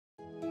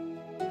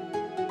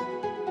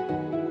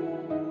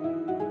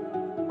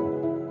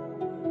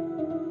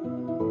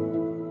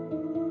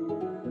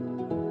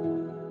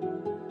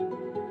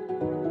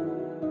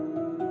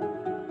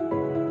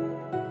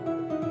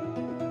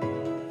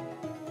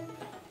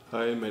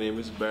Hi, my name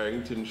is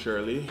Barrington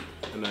Shirley,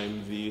 and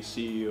I'm the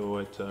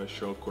CEO at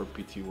Shawcor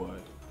Pty.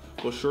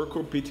 Well,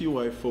 Shawcor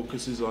Pty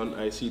focuses on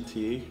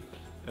ICT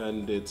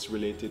and its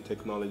related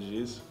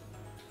technologies,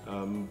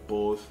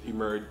 both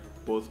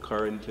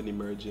current and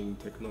emerging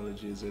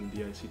technologies in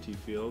the ICT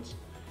fields.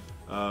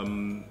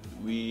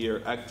 We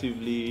are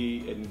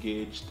actively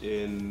engaged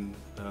in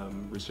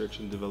research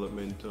and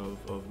development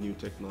of new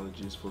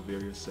technologies for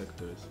various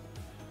sectors.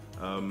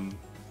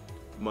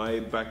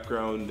 My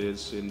background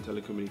is in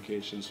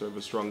telecommunications, so I have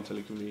a strong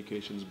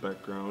telecommunications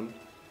background,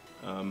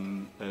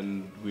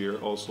 and we are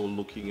also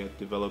looking at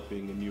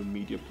developing a new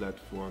media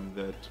platform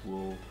that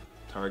will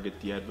target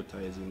the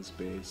advertising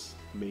space,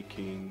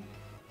 making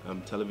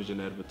television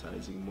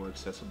advertising more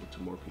accessible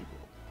to more people.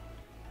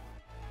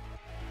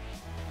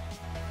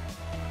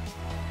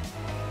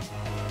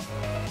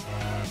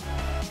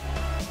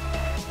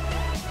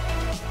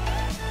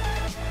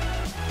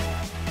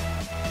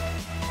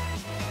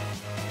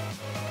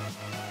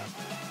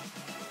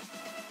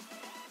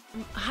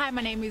 Hi,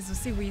 my name is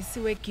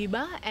ECITI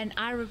Giba and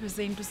I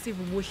represent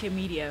ECITI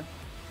Media.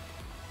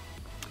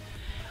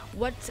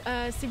 What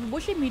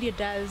ECITI Media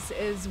does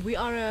is we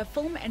are a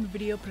film and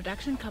video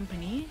production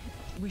company.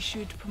 We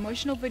shoot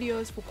promotional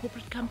videos for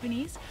corporate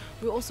companies.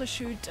 We also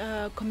shoot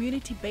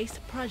community-based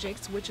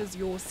projects, which is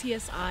your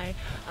CSI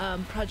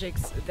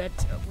projects that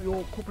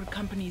your corporate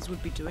companies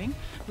would be doing.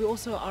 We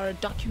also are a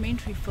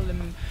documentary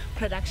film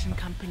production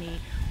company.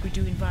 We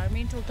do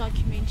environmental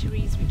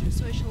documentaries, we do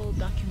social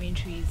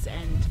documentaries,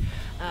 and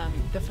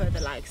the further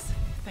likes.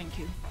 Thank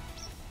you.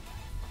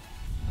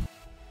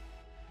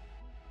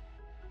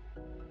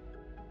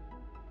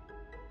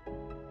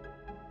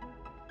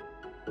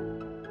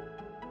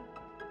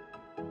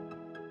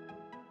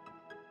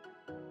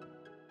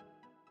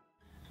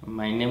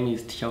 My name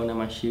is Tishauna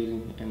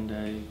Mashiri and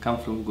I come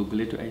from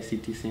Guguletu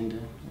ICT Center.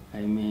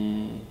 I'm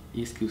a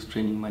e-skills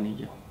training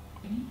manager.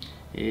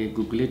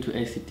 Guguletu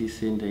ICT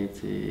Center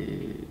is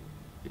a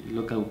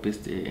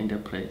local-based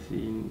enterprise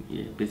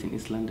based in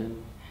East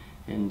London,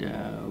 and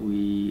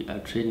we are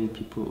training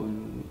people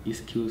on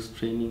e-skills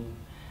training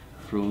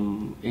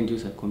from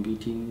end-user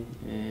computing.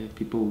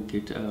 People will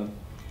get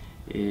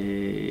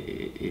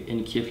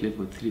NQF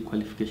level 3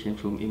 qualification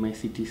from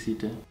MICT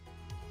Center.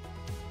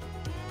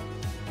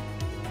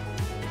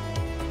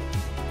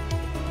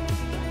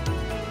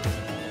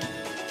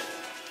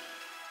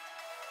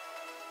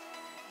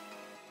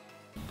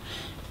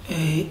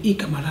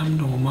 Igama lami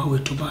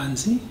ngumawethu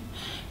Banzi,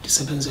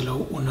 ndisebenzela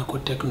uNACO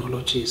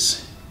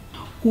Technologies.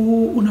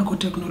 uNACO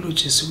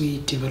Technologies, we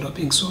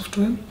developing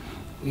software,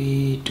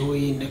 we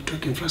doing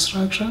network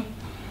infrastructure.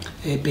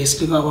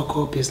 Basically our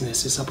core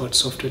business is about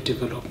software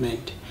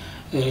development.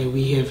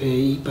 We have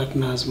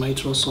partners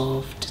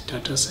Microsoft,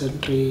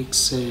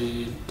 Datacentrics,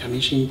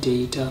 Dimension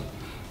Data,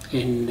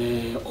 and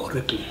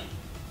Oracle.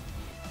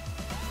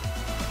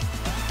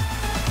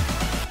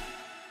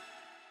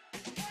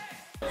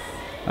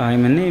 Hi,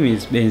 my name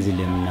is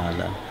Benzile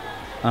Mnala.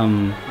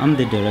 I'm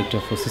the director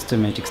for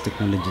Systematics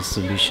Technology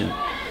Solution,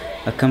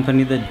 a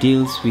company that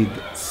deals with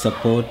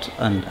support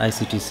and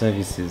ICT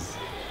services.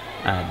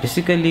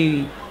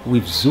 Basically,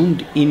 we've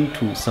zoomed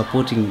into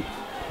supporting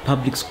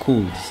public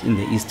schools in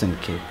the Eastern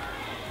Cape.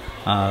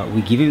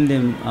 We're giving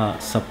them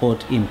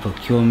support in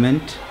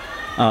procurement.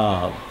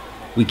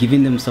 We're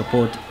giving them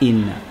support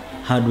in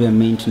hardware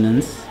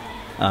maintenance,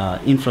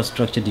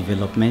 infrastructure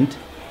development,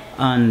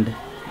 and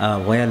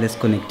wireless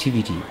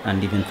connectivity,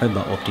 and even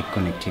fiber optic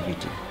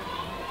connectivity.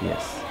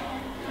 Yes.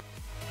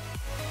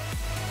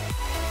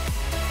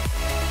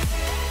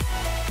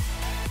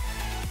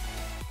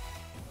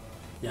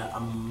 Yeah,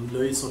 I'm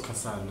Loiso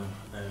Kasana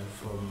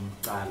from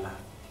Kala,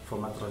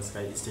 from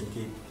Atranskei, Eastern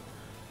Cape.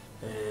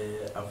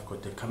 I've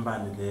got a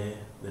company there.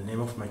 The name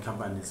of my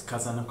company is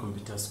Kasana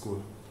Computer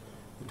School.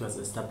 It was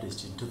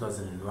established in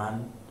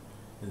 2001,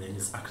 and then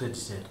it's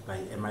accredited by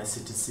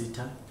MICT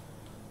Center.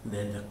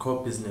 Then the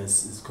core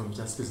business is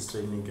computer skills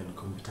training and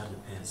computer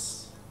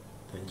repairs.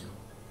 Thank you.